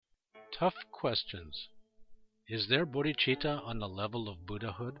Tough questions. Is there bodhicitta on the level of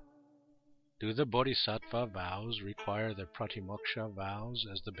Buddhahood? Do the bodhisattva vows require the pratimoksha vows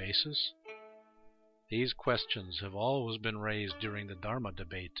as the basis? These questions have always been raised during the Dharma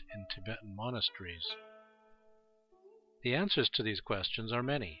debate in Tibetan monasteries. The answers to these questions are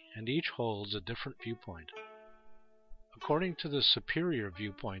many, and each holds a different viewpoint. According to the superior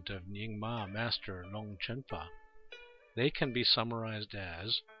viewpoint of Nyingma Master Long Chenpa, they can be summarized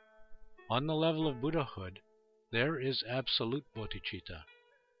as: on the level of Buddhahood, there is absolute bodhicitta,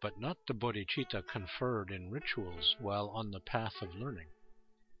 but not the bodhicitta conferred in rituals while on the path of learning.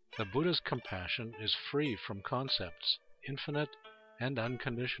 The Buddha's compassion is free from concepts, infinite and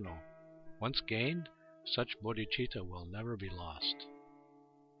unconditional. Once gained, such bodhicitta will never be lost.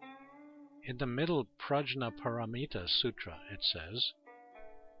 In the middle Prajnaparamita Sutra it says,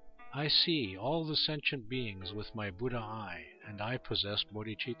 I see all the sentient beings with my Buddha eye, and I possess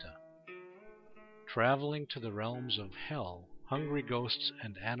bodhicitta. Traveling to the realms of hell, hungry ghosts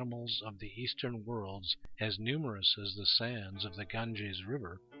and animals of the eastern worlds as numerous as the sands of the Ganges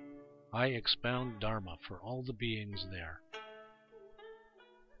River, I expound Dharma for all the beings there.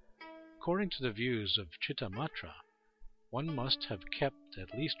 According to the views of Chittamatra, one must have kept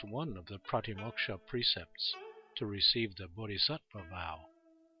at least one of the pratimoksha precepts to receive the bodhisattva vow.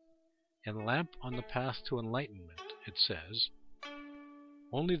 In Lamp on the Path to Enlightenment, it says,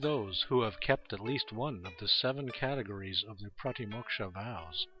 only those who have kept at least one of the 7 categories of the pratimoksha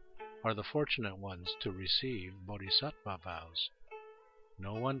vows are the fortunate ones to receive bodhisattva vows.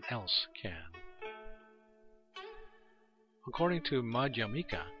 No one else can. According to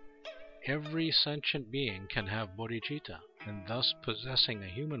Madhyamika, every sentient being can have bodhicitta, and thus possessing a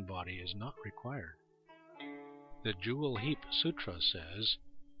human body is not required. The Jewel Heap Sutra says,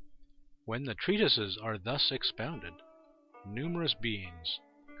 when the treatises are thus expounded, numerous beings,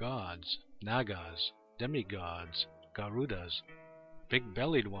 gods, nagas, demigods, garudas,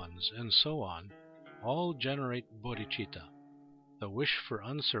 big-bellied ones, and so on, all generate bodhicitta, the wish for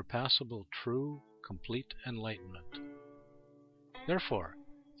unsurpassable, true, complete enlightenment. Therefore,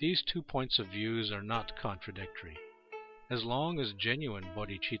 these 2 points of view are not contradictory. As long as genuine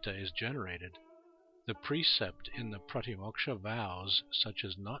bodhicitta is generated, the precept in the pratimoksha vows, such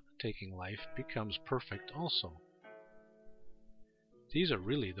as not taking life, becomes perfect also. These are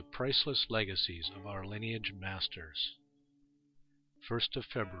really the priceless legacies of our lineage masters. 1st of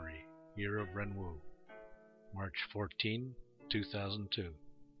February, year of Renwu, March 14, 2002.